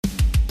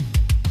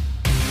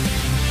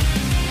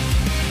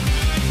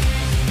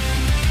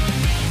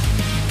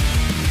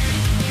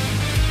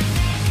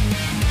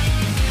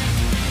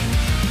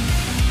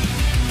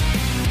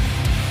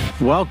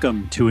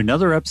Welcome to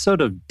another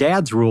episode of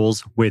Dad's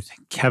Rules with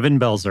Kevin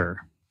Belzer.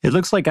 It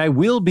looks like I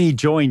will be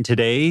joined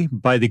today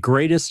by the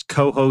greatest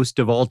co-host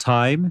of all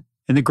time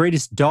and the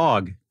greatest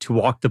dog to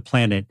walk the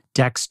planet,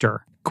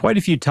 Dexter. Quite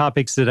a few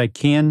topics that I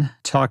can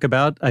talk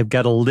about. I've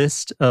got a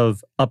list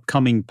of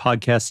upcoming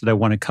podcasts that I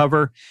want to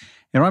cover.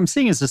 And what I'm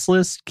seeing is this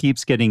list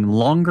keeps getting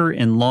longer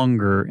and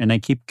longer. And I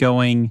keep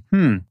going,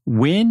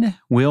 when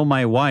will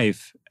my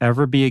wife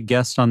ever be a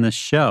guest on this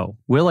show?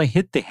 Will I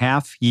hit the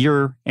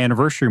half-year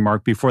anniversary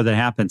mark before that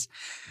happens?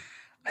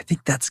 I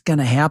think that's going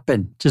to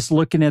happen, just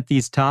looking at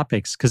these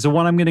topics. Because the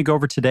one I'm going to go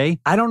over today,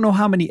 I don't know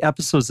how many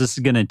episodes this is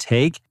going to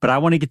take, but I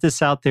want to get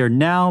this out there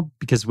now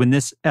because when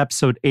this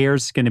episode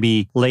airs, it's going to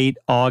be late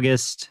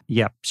August.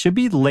 Yeah, should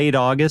be late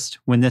August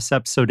when this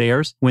episode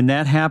airs. When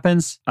that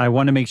happens, I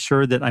want to make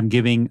sure that I'm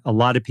giving a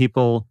lot of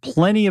people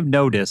plenty of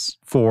notice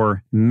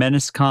for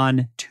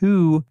MenaceCon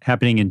 2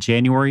 happening in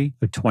January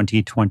of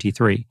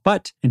 2023.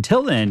 But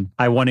until then,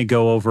 I want to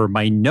go over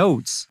my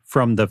notes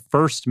from the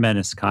first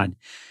MenaceCon.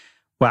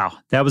 Wow,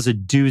 that was a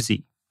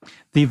doozy.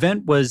 The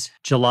event was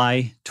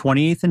July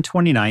 28th and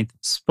 29th.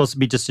 It's supposed to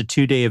be just a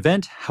 2-day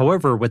event.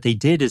 However, what they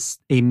did is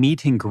a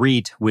meet and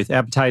greet with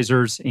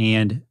appetizers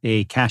and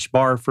a cash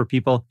bar for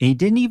people. And you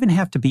didn't even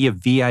have to be a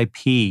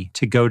VIP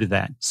to go to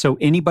that. So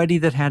anybody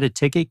that had a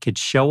ticket could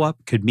show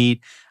up, could meet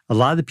a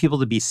lot of the people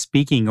to be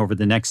speaking over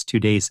the next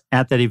 2 days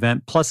at that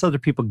event, plus other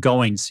people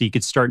going so you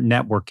could start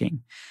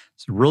networking.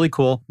 It's really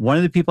cool. One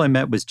of the people I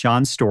met was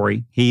John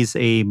Story. He's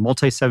a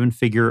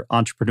multi-seven-figure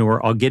entrepreneur.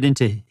 I'll get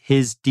into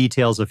his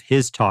details of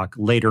his talk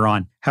later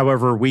on.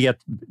 However, we got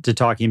to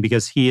talking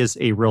because he is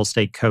a real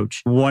estate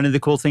coach. One of the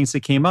cool things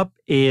that came up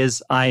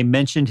is I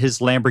mentioned his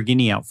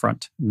Lamborghini out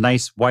front.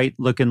 Nice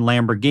white-looking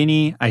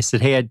Lamborghini. I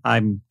said, hey,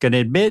 I'm going to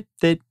admit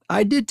that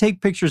I did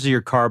take pictures of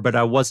your car, but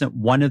I wasn't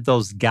one of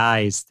those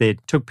guys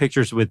that took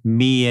pictures with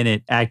me in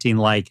it, acting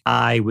like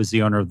I was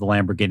the owner of the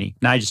Lamborghini.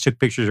 And I just took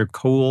pictures of a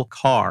cool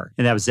car,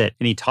 and that was it.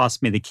 And he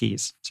tossed me the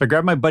keys. So I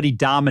grabbed my buddy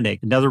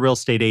Dominic, another real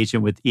estate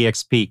agent with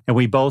EXP, and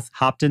we both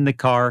hopped in the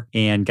car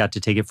and got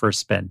to take it for a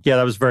spin. Yeah,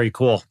 that was very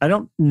cool. I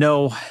don't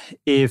know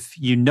if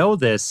you know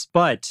this,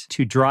 but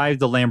to drive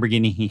the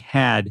Lamborghini he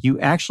had, you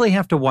actually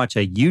have to watch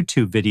a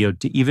YouTube video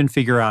to even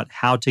figure out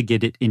how to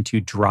get it into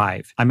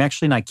drive. I'm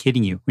actually not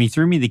kidding you. When he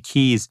threw me the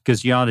keys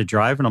because you know how to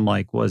drive, and I'm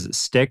like, was it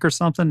stick or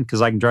something?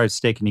 Because I can drive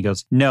stick. And he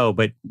goes, no,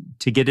 but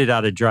to get it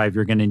out of drive,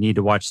 you're going to need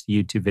to watch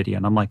the YouTube video.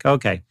 And I'm like,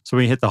 okay. So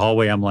when we hit the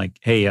hallway, I'm like,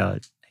 hey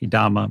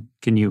Dom,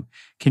 can you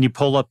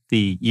pull up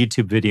the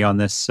YouTube video on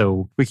this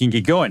so we can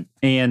get going?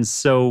 And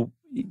so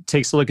he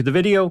takes a look at the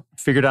video,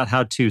 figured out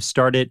how to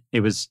start it.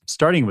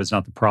 Starting was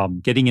not the problem.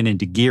 Getting it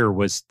into gear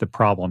was the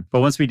problem.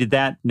 But once we did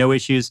that, no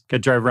issues. Got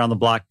to drive around the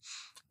block.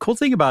 Cool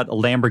thing about a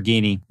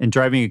Lamborghini and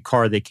driving a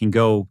car that can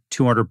go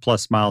 200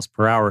 plus miles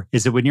per hour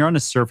is that when you're on a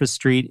surface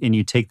street and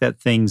you take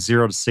that thing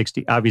 0 to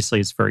 60, obviously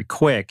it's very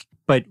quick.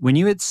 But when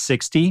you hit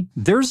 60,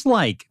 there's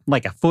like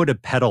a foot of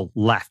pedal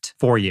left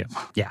for you.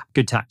 Yeah,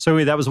 good time. So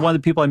anyway, that was one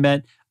of the people I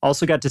met.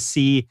 Also got to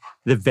see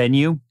the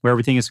venue where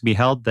everything is going to be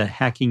held. The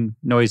hacking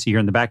noise you hear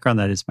in the background,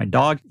 that is my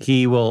dog.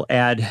 He will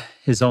add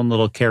his own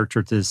little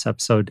character to this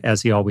episode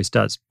as he always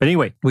does. But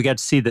anyway, we got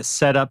to see the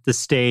setup, the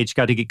stage,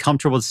 got to get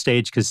comfortable with the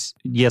stage because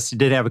yes, he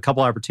did have a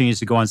couple opportunities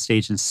to go on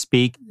stage and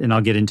speak, and I'll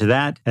get into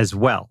that as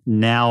well.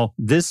 Now,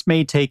 this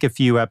may take a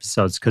few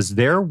episodes because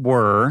there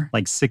were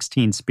like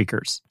 16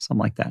 speakers,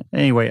 something like that.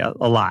 Anyway,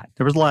 a lot.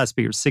 There was a lot of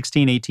speakers,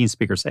 16, 18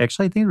 speakers.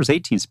 Actually, I think there was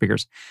 18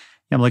 speakers.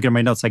 I'm looking at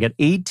my notes. I got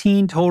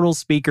 18 total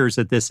speakers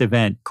at this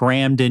event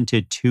crammed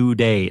into 2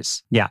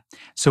 days. Yeah.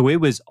 So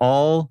it was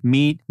all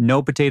meat,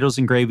 no potatoes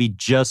and gravy,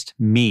 just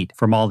meat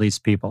from all these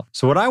people.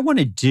 So what I want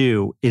to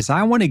do is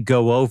I want to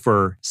go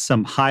over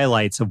some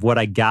highlights of what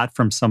I got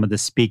from some of the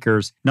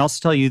speakers and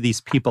also tell you who these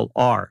people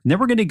are. And then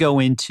we're going to go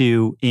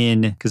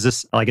because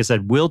this, like I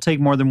said, will take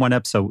more than one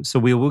episode. So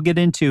we will get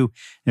into,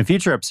 in a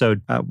future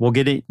episode, we'll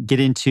get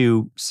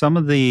into some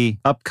of the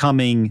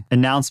upcoming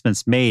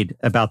announcements made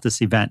about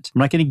this event.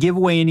 I'm not going to give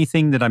away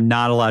anything that I'm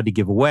not allowed to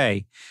give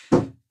away.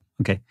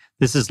 Okay,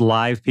 this is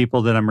live,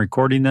 people, that I'm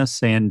recording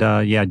this. And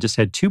I just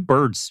had 2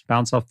 birds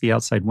bounce off the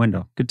outside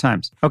window. Good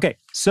times. Okay,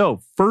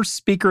 so first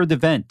speaker of the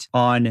event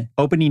on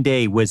opening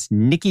day was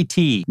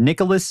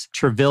Nicholas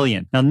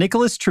Trevelyan. Now,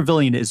 Nicholas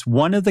Trevelyan is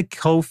one of the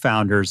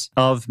co-founders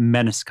of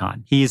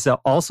MenaceCon. He's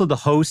also the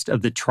host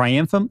of the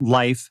Triumphant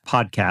Life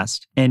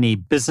podcast and a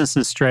business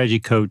and strategy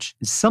coach.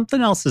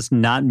 Something else that's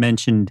not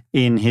mentioned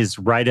in his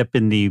write-up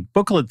in the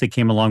booklet that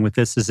came along with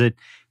this is that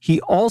he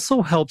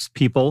also helps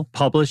people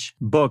publish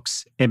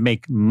books and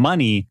make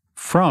money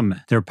from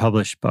their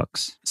published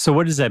books. So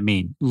what does that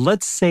mean?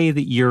 Let's say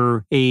that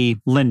you're a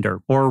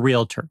lender or a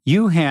realtor.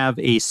 You have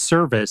a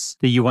service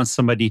that you want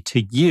somebody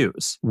to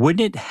use.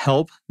 Wouldn't it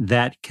help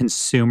that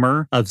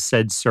consumer of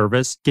said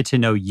service get to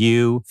know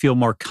you, feel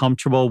more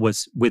comfortable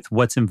with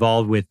what's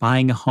involved with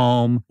buying a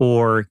home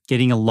or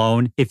getting a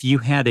loan if you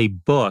had a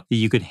book that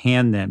you could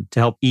hand them to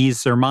help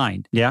ease their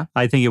mind? Yeah,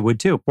 I think it would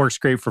too. Works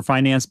great for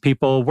finance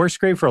people, works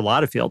great for a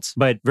lot of fields,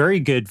 but very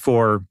good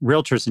for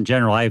realtors in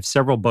general. I have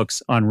several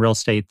books on real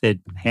estate that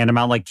that hand them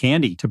out like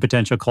candy to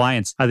potential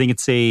clients. I think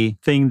it's a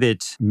thing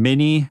that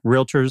many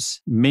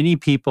realtors, many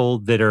people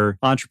that are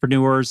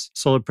entrepreneurs,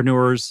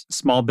 solopreneurs,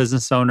 small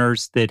business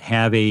owners that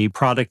have a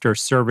product or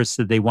service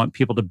that they want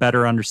people to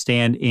better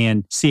understand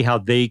and see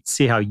how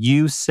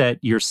you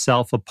set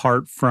yourself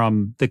apart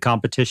from the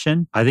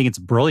competition. I think it's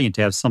brilliant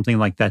to have something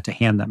like that to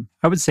hand them.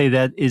 I would say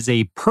that is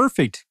a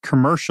perfect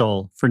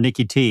commercial for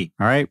Nicky T.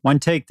 All right, one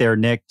take there,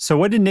 Nick. So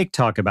what did Nick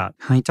talk about?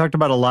 He talked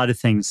about a lot of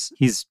things.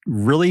 He's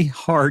really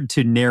hard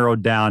to narrow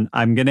down.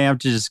 I'm going to have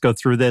to just go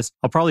through this.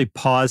 I'll probably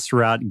pause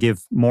throughout and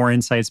give more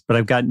insights, but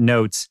I've got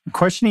notes. The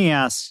question he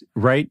asked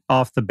right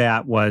off the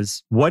bat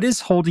was, what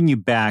is holding you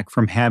back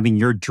from having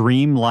your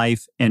dream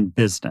life and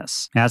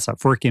business? That's a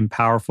freaking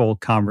powerful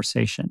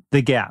conversation.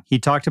 The gap. He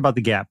talked about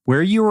the gap,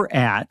 where you were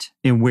at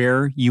and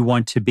where you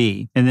want to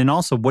be. And then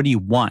also, what do you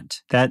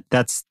want?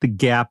 That's the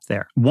gap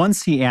there.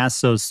 Once he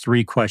asked those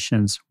three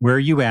questions, where are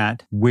you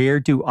at? Where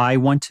do I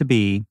want to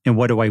be? And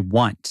what do I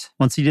want?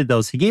 Once he did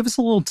those, he gave us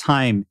a little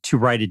time to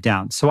write it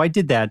down. So I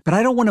did that, but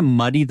I don't want to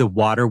muddy the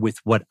water with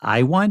what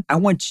I want. I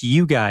want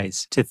you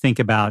guys to think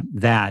about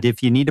that.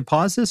 If you need to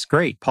pause this,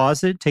 great.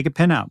 Pause it, take a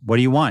pen out. What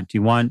do you want? Do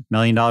you want $1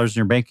 million in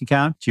your bank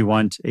account? Do you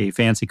want a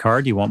fancy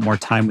car? Do you want more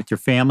time with your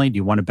family? Do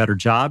you want a better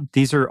job?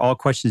 These are all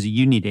questions that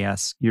you need to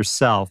ask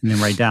yourself and then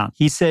write down.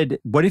 He said,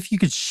 what if you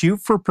could shoot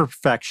for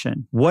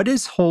perfection? What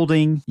is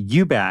holding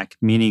you back,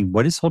 meaning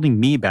what is holding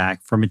me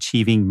back from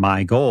achieving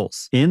my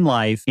goals in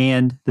life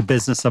and the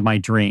business of my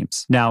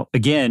dreams? Now,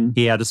 again,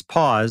 he had us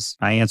pause.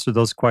 I answered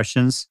those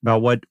questions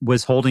about what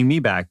was holding me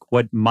back,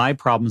 what my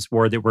problems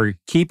were that were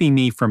keeping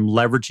me from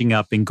leveraging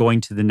up and going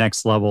to the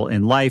next level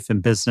in life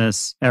and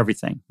business,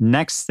 everything.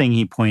 Next thing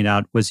he pointed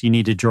out was you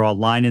need to draw a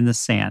line in the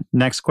sand.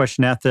 Next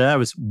question after that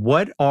was,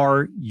 what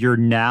are your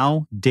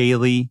now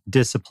daily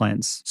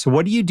disciplines? So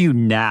what do you do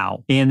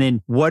now? And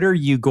then what are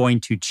you going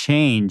to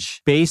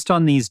change based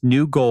on these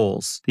new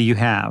goals that you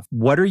have?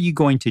 What are you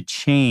going to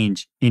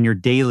change in your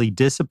daily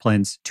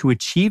disciplines to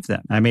achieve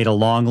them? I made a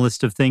long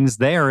list of things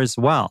there as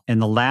well.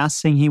 And the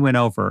last thing he went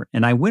over,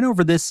 and I went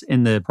over this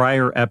in the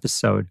prior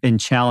episode in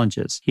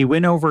challenges, he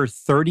went over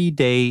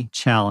 30-day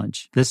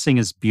challenge. This thing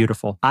is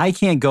beautiful. I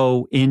can't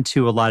go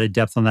into a lot of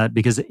depth on that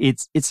because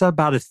it's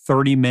about a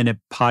 30-minute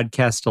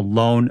podcast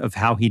alone of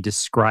how he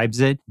describes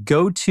it.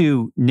 Go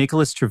to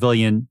Nicholas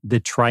Trevelyan, the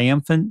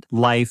Triumphant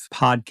Life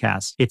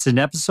podcast. It's an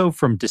episode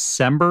from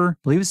December,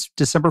 I believe it's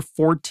December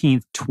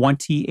 14th,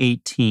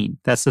 2018.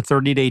 That's the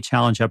 30-day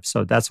challenge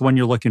episode. That's the one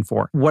you're looking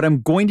for. What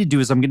I'm going to do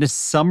is I'm going to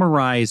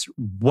summarize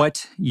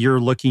what you're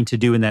looking to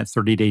do in that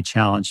 30-day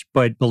challenge.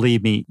 But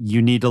believe me,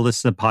 you need to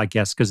listen to the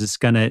podcast because it's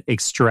going to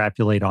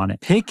extrapolate on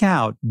it. Pick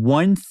out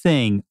one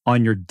thing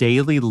on your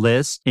daily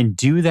list and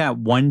do that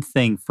one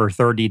thing for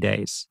 30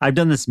 days. I've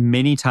done this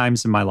many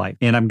times in my life,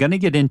 and I'm going to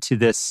get into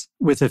this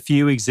with a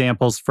few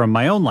examples from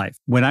my own life.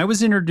 When I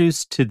was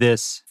introduced to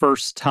this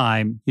first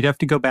time, you'd have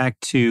to go back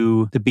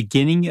to the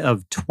beginning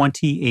of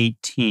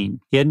 2018.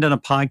 He hadn't done a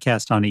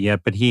podcast on it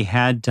yet, but he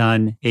had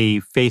done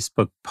a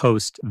Facebook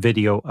post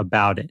video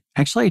about it.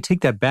 Actually, I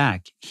take that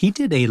back. He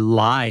did a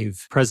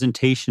live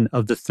presentation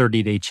of the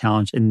 30-day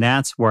challenge, and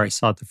that's where I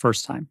saw it the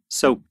first time.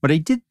 So what I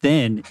did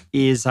then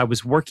is I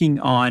was working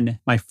on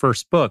my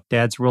first book,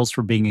 Dad's Rules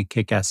for Being a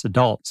Kick-Ass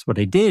Adult. So what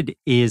I did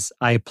is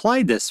I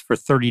applied this for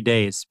 30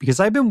 days because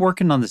I've been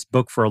working on this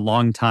book for a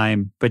long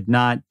time, but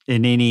not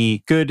in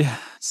any good,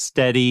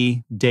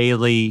 steady,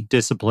 daily,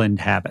 disciplined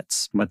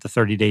habits. What the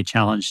 30-day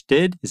challenge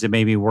did is it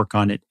made me work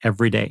on it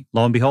every day.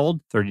 Lo and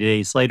behold, 30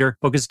 days later,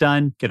 book is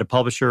done, get a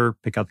publisher,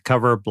 pick out the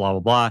cover, blah, blah,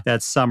 blah.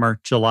 That summer,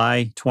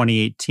 July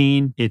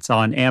 2018, it's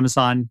on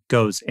Amazon,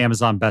 goes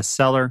Amazon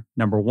bestseller,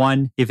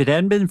 #1. If it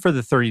hadn't been for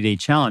the 30-day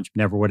challenge, it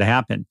never would have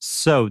happened.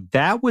 So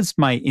that was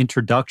my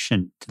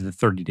introduction to the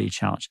 30-day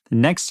challenge. The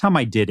next time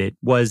I did it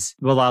was,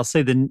 well, I'll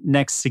say the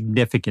next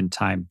significant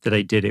time that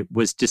I did it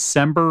was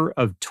December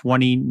of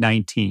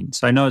 2019.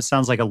 So I know it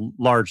sounds like a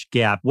large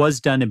gap, was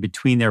done in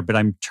between there, but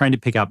I'm trying to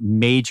pick out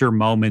major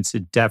moments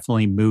that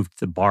definitely moved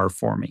the bar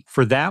for me.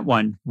 For that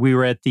one, we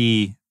were at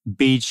the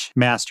beach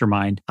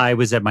mastermind. I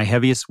was at my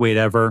heaviest weight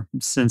ever.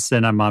 Since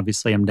then, I'm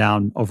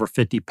down over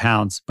 50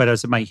 pounds, but I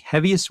was at my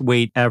heaviest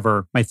weight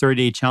ever. My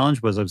 30-day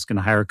challenge was I was going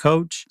to hire a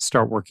coach,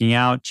 start working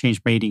out,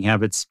 change my eating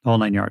habits, whole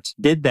 9 yards.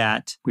 Did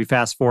that. We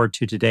fast forward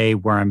to today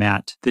where I'm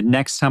at. The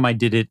next time I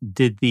did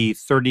the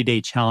 30-day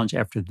challenge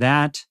after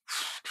that.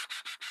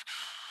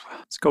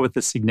 Let's go with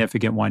the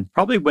significant one.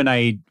 Probably when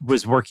I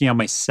was working on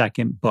my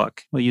second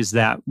book. We'll use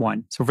that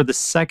one. So for the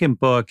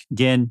second book,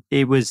 again,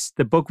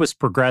 the book was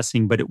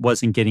progressing, but it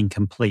wasn't getting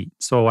complete.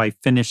 So I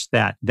finished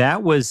that.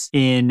 That was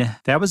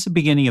the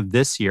beginning of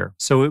this year.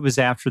 So it was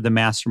after the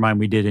mastermind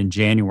we did in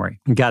January.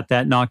 Got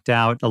that knocked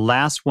out. The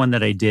last one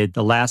that I did,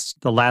 the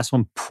last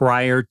one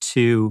prior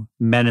to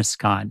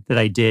MenaceCon that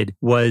I did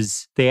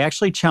was they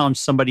actually challenged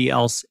somebody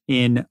else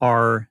in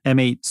our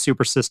M8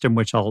 super system,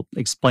 which I'll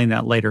explain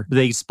that later.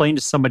 They explained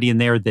to somebody in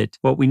there that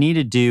what we need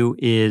to do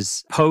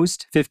is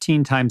post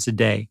 15 times a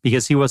day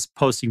because he was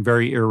posting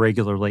very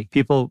irregularly.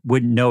 People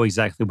wouldn't know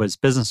exactly what his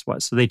business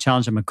was. So they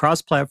challenged him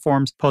across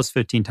platforms, post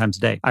 15 times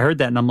a day. I heard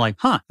that and I'm like,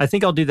 I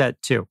think I'll do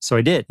that too. So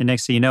I did. And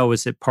next thing you know,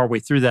 is that partway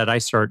through that, I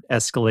start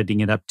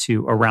escalating it up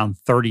to around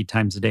 30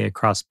 times a day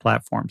across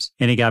platforms.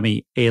 And it got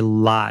me a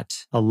lot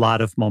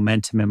of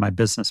momentum in my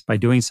business by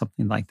doing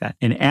something like that.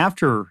 And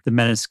after the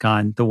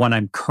MenaceCon, the one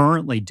I'm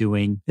currently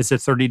doing is a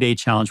 30-day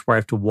challenge where I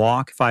have to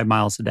walk 5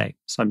 miles a day.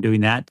 So I'm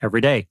doing that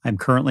every day.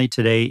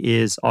 Today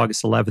is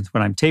August 11th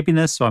when I'm taping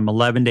this. So I'm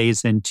 11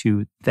 days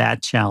into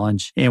that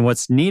challenge. And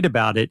what's neat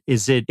about it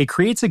is it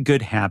creates a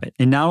good habit.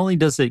 And not only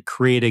does it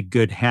create a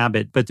good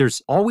habit, but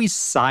there's always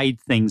side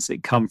things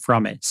that come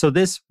from it. So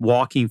this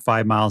walking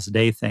 5 miles a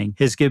day thing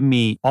has given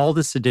me all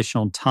this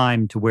additional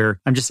time to where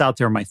I'm just out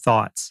there in my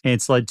thoughts. And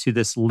it's led to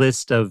this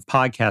list of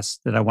podcasts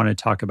that I want to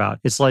talk about.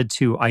 It's led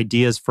to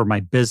ideas for my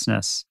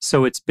business.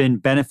 So it's been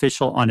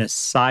beneficial on a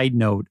side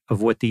note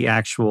of what the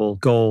actual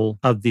goal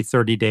of the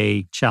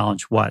 30-day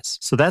challenge was.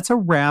 So that's a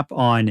wrap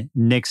on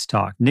Nick's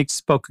talk. Nick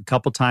spoke a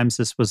couple times.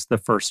 This was the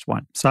first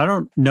one. So I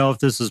don't know if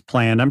this was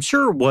planned. I'm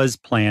sure it was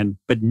planned,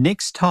 but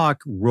Nick's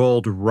talk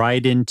rolled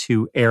right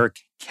into Eric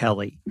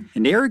Kelly.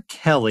 And Eric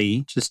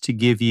Kelly, just to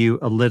give you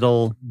a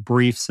little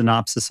brief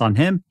synopsis on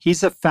him,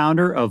 he's a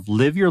founder of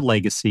Live Your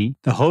Legacy,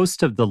 the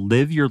host of the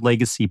Live Your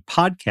Legacy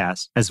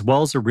podcast, as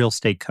well as a real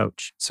estate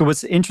coach. So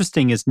what's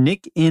interesting is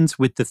Nick ends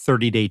with the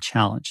 30-day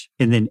challenge.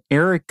 And then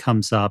Eric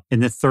comes up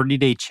and the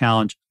 30-day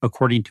challenge,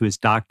 according to his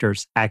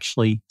doctors,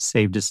 actually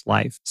saved his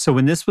life. So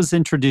when this was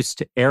introduced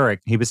to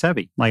Eric, he was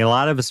heavy. Like a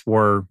lot of us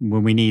were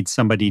when we need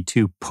somebody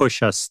to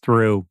push us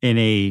through in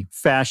a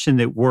fashion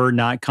that we're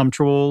not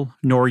comfortable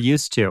nor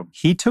used to.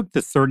 He took the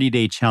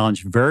 30-day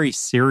challenge very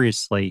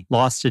seriously,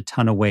 lost a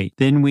ton of weight.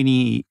 Then when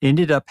he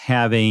ended up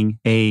having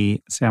I'm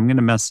going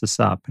to mess this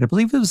up, but I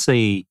believe it was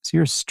a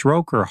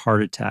stroke or a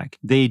heart attack.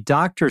 The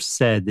doctor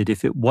said that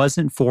if it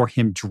wasn't for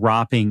him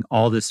dropping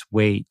all this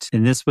weight,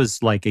 and this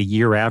was like a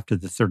year after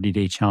the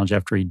 30-day challenge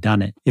after he'd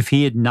done it, if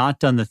he had not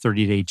done the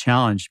 30-day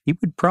challenge, he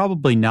would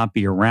probably not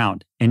be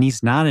around. And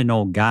he's not an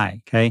old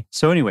guy, okay?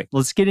 So anyway,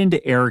 let's get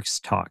into Eric's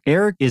talk.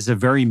 Eric is a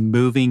very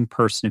moving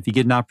person. If you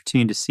get an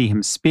opportunity to see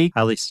him speak, I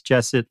highly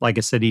suggest it. Like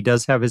I said, he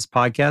does have his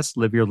podcast,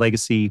 Live Your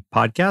Legacy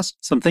podcast.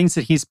 Some things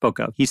that he spoke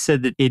of. He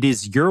said that it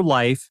is your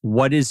life.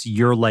 What is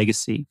your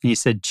legacy? And he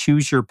said,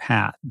 choose your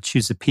path.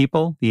 Choose the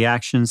people, the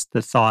actions,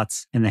 the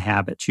thoughts, and the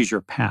habit. Choose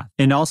your path.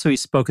 And also he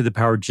spoke of the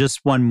power,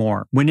 just one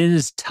more. When it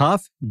is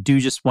tough,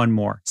 do just one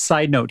more.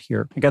 Side note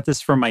here, I got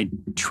this from my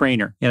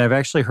trainer, and I've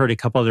actually heard a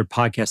couple other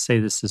podcasts say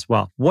this as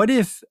well. What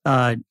if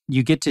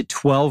you get to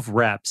 12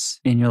 reps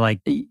and you're like,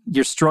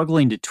 you're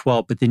struggling to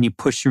 12, but then you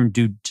push through and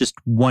do just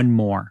one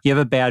more. You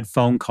have a bad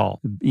phone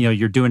call. You know,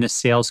 you're doing a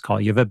sales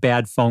call. You have a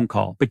bad phone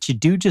call, but you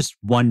do just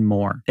one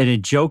more. In a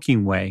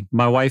joking way,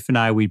 my wife and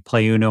I, we'd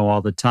play Uno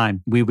all the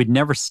time. We would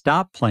never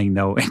stop playing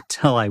though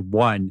until I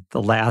won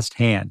the last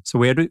hand.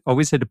 So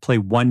always had to play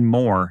one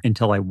more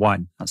until I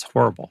won. That's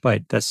horrible,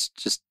 but that's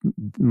just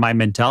my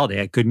mentality.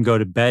 I couldn't go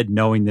to bed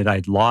knowing that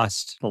I'd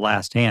lost the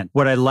last hand.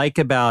 What I like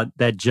about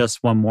that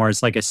just one more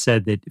is, like I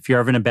said, that if you're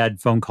having a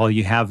bad phone call,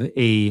 you have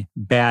a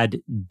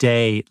bad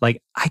day.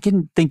 Like I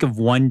can think of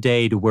one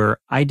day to where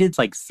I did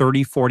like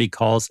 30, 40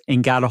 calls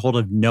and got a hold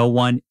of no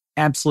one.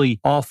 Absolutely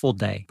awful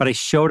day. But I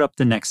showed up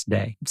the next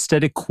day.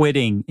 Instead of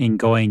quitting and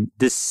going,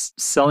 this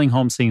selling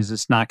homes thing is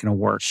just not going to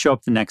work, show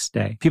up the next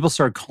day. People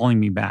started calling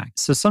me back.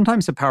 So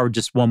sometimes the power of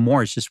just one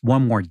more is just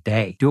one more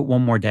day. Do it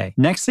one more day.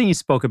 Next thing he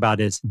spoke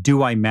about is,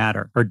 do I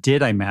matter or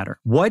did I matter?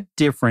 What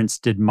difference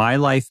did my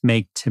life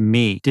make to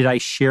me? Did I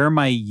share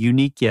my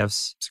unique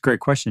gifts? It's a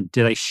great question.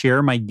 Did I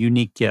share my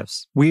unique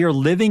gifts? We are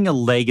living a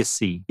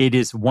legacy. Is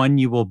it one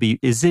you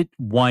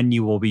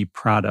will be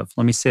proud of?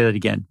 Let me say that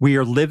again. We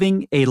are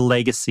living a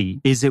legacy.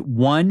 Is it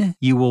one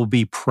you will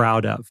be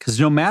proud of? Because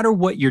no matter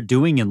what you're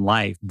doing in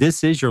life,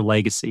 this is your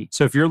legacy.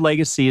 So if your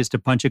legacy is to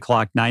punch a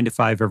clock 9 to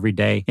 5 every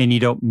day and you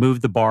don't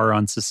move the bar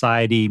on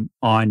society,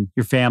 on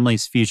your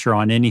family's future,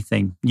 on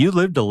anything, you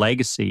lived a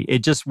legacy.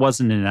 It just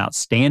wasn't an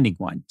outstanding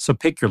one. So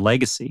pick your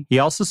legacy. He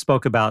also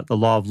spoke about the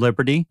law of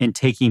liberty and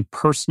taking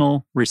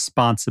personal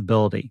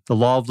responsibility. The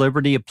law of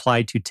liberty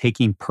applied to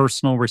taking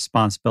personal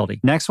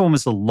responsibility. Next one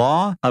was the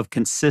law of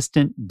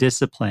consistent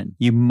discipline.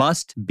 You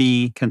must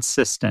be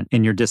consistent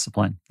in your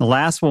discipline. The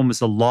last one was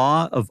the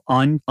law of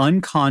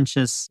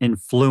unconscious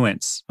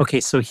influence. Okay,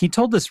 so he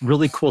told this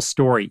really cool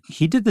story.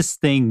 He did this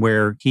thing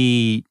where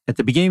he, at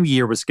the beginning of the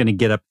year, was going to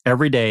get up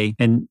every day,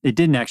 and it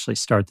didn't actually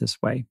start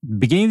this way.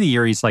 Beginning of the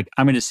year, he's like,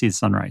 I'm going to see the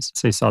sunrise.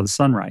 So he saw the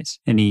sunrise,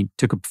 and he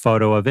took a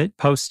photo of it,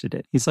 posted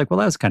it. He's like, well,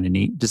 that was kind of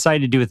neat.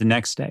 Decided to do it the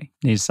next day.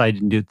 And he decided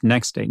to do it the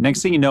next day.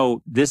 Next thing you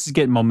know, this is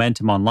getting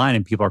momentum online,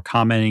 and people are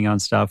commenting on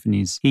stuff, and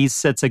he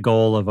sets a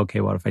goal of,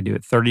 okay, what if I do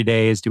it 30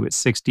 days, do it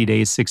 60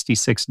 days,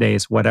 66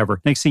 days,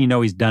 whatever. Next thing you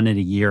know, he's done it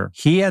a year.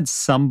 He had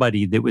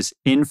somebody that was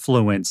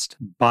influenced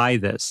by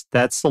this.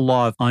 That's the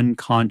law of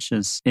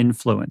unconscious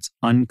influence.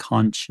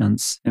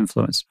 Unconscious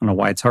influence. I don't know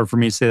why it's hard for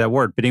me to say that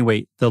word. But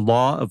anyway, the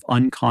law of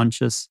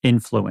unconscious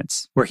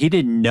influence, where he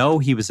didn't know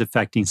he was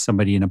affecting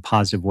somebody in a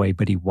positive way,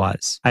 but he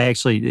was.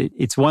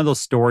 It's one of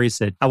those stories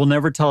that I will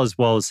never tell as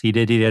well as he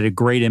did. He had a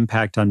great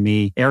impact on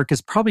me. Eric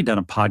has probably done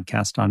a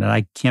podcast on it.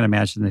 I can't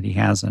imagine that he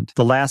hasn't.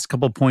 The last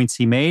couple points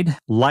he made,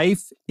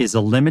 life is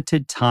a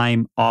limited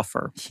time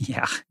offer.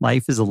 Yeah,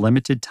 life is a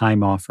limited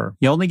time offer.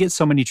 You only get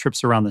so many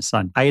trips around the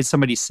sun. I had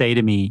somebody say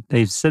to me,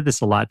 they've said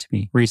this a lot to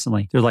me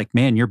recently. They're like,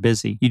 man, you're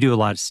busy. You do a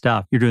lot of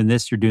stuff. You're doing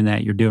this, you're doing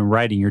that, you're doing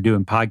writing, you're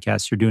doing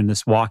podcasts, you're doing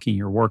this walking,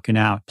 you're working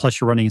out,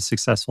 plus you're running a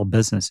successful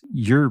business.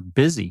 You're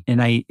busy.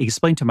 And I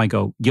explained to him, I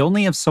go, you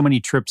only have so many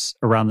trips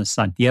around the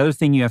sun. The other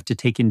thing you have to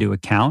take into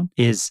account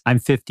is I'm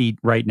 50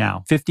 right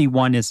now.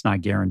 51 is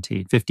not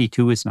guaranteed.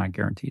 52 is not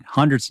guaranteed.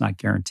 100 is not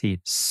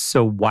guaranteed.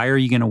 So why are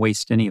you going to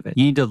waste any of it?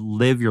 You need to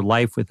live your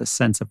life with a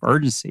sense of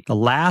urgency. The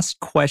last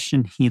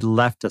question he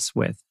left us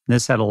with,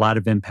 this had a lot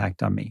of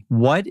impact on me.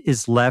 What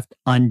is left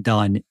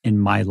undone in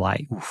my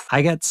life?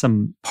 I got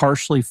some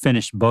partially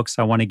finished books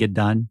I want to get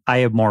done. I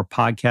have more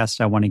podcasts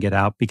I want to get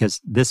out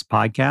because this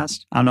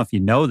podcast, I don't know if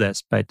you know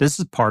this, but this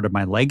is part of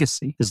my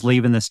legacy, is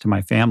leaving this to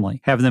my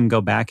family, having them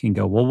go back and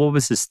go, well, what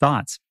was his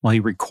thoughts? Well,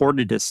 he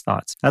recorded his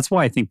thoughts. That's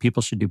why I think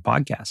people should do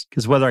podcasts,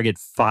 because whether I get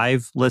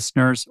 5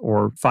 listeners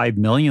or 5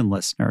 million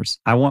listeners,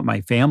 I want my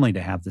family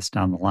to have this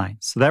down the line.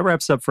 So that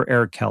wraps up for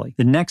Eric Kelly.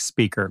 The next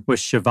speaker was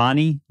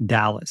Shivani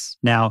Dallas.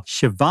 Now,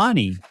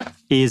 Shivani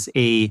is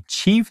a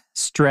chief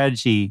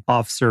strategy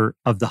officer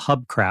of the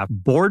Hubcraft,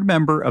 board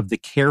member of the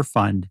Care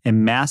Fund,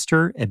 and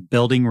master at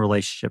building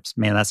relationships.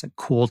 Man, that's a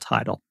cool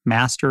title.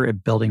 Master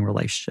at building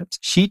relationships.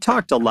 She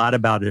talked a lot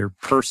about her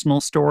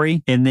personal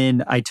story, and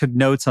then I took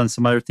notes on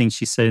some other things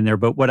she said in there.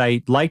 But what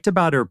I liked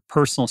about her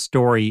personal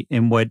story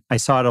and what I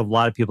saw out of a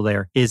lot of people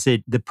there is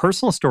that the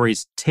personal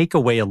stories take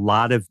away a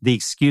lot of the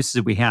excuses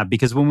that we have.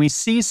 Because when we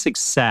see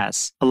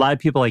success, a lot of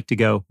people like to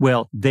go,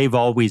 well, they've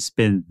always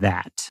been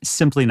that.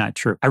 Simply not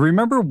true. I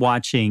remember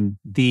watching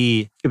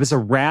it was a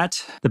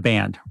Rat, the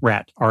band,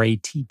 Rat,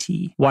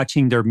 R-A-T-T,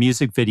 watching their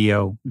music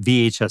video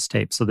VHS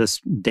tape. So this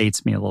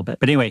dates me a little bit.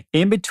 But anyway,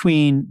 in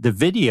between the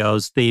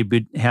videos, they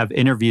would have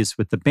interviews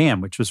with the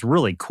band, which was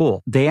really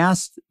cool. They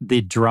asked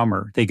the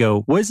drummer, they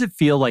go, what does it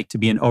feel like to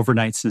be an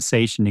overnight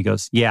sensation? He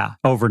goes, yeah,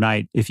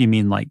 overnight, if you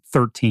mean like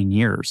 13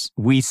 years.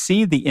 We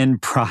see the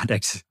end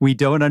product. We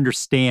don't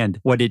understand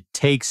what it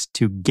takes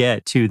to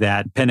get to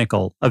that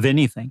pinnacle of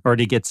anything or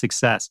to get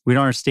success. We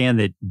don't understand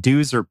that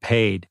dues are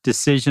paid,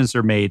 decisions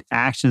are made,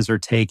 actions are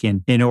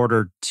taken in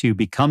order to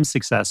become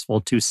successful,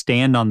 to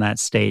stand on that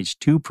stage,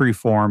 to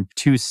perform,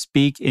 to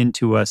speak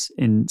into us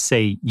and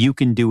say, you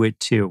can do it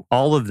too.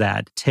 All of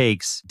that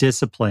takes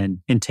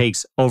discipline and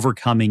takes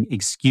overcoming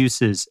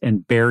excuses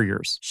and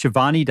barriers.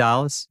 Shivani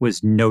Dallas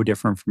was no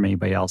different from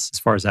anybody else as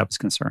far as that was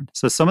concerned.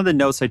 So some of the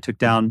notes I took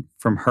down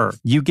from her,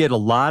 you get a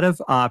lot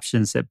of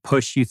options that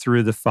push you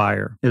through the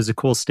fire. It was a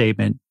cool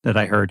statement that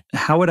I heard.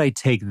 How would I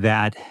take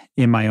that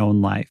in my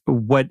own life?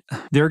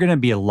 There are going to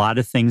be a lot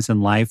of things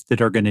in life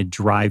that are going to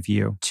drive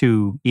you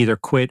to either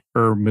quit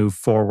or move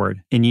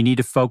forward. And you need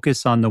to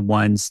focus on the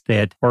ones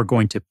that are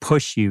going to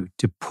push you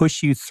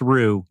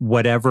through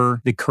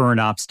whatever the current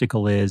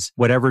obstacle is,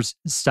 whatever's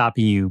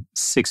stopping you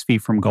 6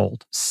 feet from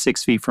gold,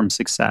 6 feet from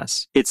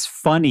success. It's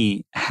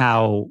funny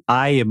how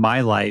in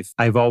my life,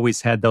 I've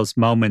always had those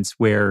moments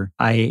where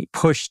I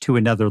push to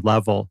another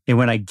level. And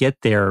when I get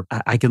there,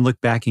 I can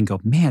look back and go,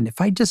 man, if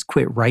I just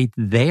quit right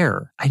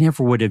there, I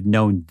never would have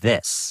known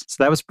this.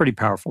 So that was pretty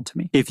powerful to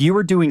me. If you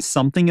were doing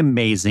something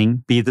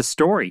amazing, be the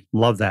story.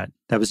 Love that.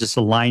 That was just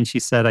a line she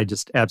said. I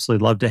just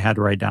absolutely loved to have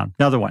to write down.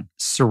 Another one,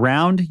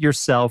 surround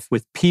yourself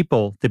with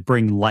people that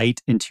bring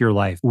light into your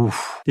life.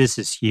 Oof, this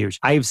is huge.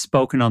 I've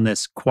spoken on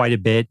this quite a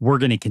bit. We're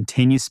going to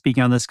continue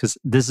speaking on this because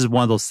this is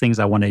one of those things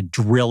I want to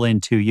drill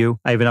into you.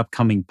 I have an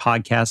upcoming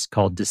podcast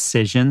called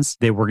Decisions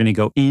that we're going to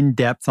go in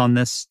depth on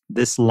this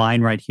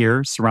line right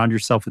here. Surround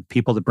yourself with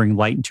people that bring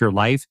light into your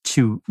life.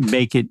 To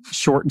make it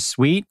short and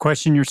sweet,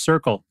 question your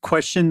circle.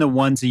 Question the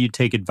ones that you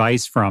take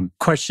advice from.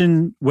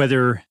 Question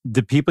whether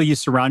the people you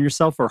surround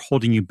yourself are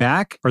holding you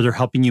back or they're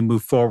helping you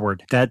move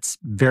forward. That's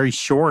very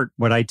short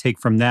what I take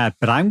from that,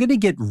 but I'm going to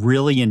get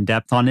really in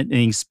depth on it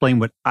and explain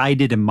what I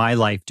did in my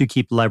life to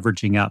keep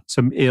leveraging up.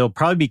 So it'll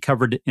probably be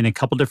covered in a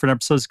couple different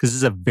episodes because this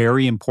is a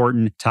very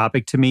important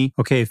topic to me.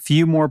 Okay, a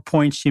few more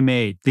points she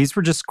made. These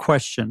were just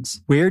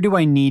questions. Where do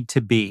I need to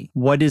be?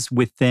 What is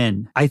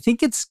within? I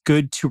think it's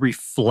good to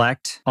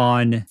reflect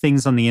on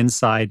things on the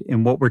inside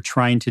and what we're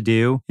trying to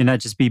do and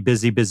not just be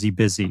busy, busy,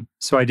 busy.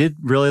 So I did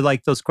really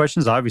like those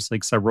questions, obviously,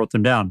 because I wrote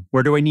them down. from?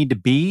 Where do I need to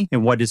be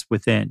and what is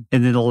within?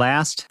 And then the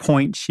last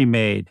point she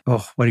made,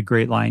 oh, what a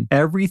great line.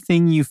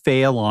 Everything you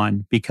fail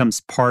on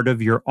becomes part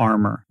of your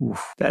armor.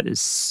 Oof, that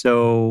is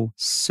so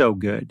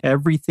good.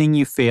 Everything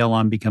you fail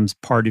on becomes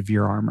part of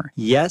your armor.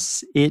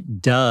 Yes,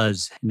 it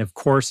does. And of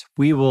course,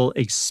 we will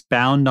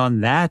expound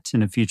on that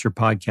in a future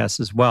podcast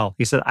as well.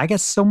 Like I said, I got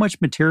so much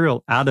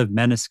material out of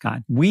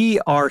MenaceCon. We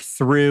are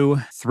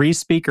through 3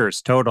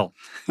 speakers total.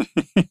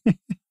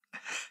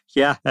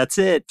 Yeah, that's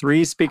it.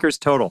 3 speakers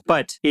total.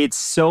 But it's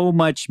so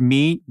much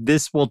meat.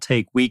 This will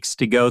take weeks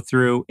to go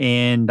through.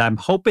 And I'm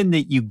hoping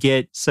that you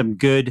get some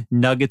good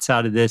nuggets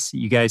out of this that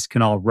you guys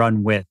can all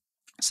run with.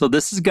 So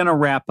this is going to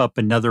wrap up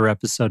another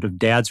episode of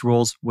Dad's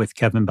Rules with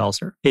Kevin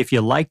Belzer. If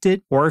you liked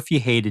it or if you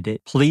hated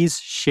it, please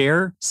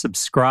share,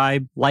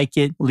 subscribe, like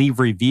it, leave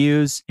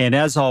reviews. And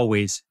as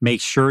always,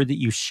 make sure that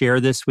you share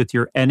this with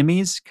your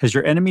enemies, because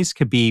your enemies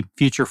could be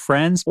future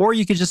friends, or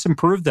you could just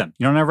improve them.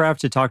 You don't ever have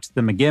to talk to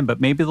them again, but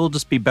maybe they'll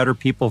just be better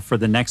people for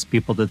the next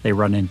people that they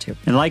run into.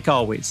 And like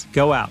always,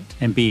 go out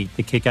and be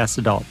the kick-ass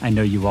adult I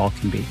know you all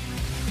can be.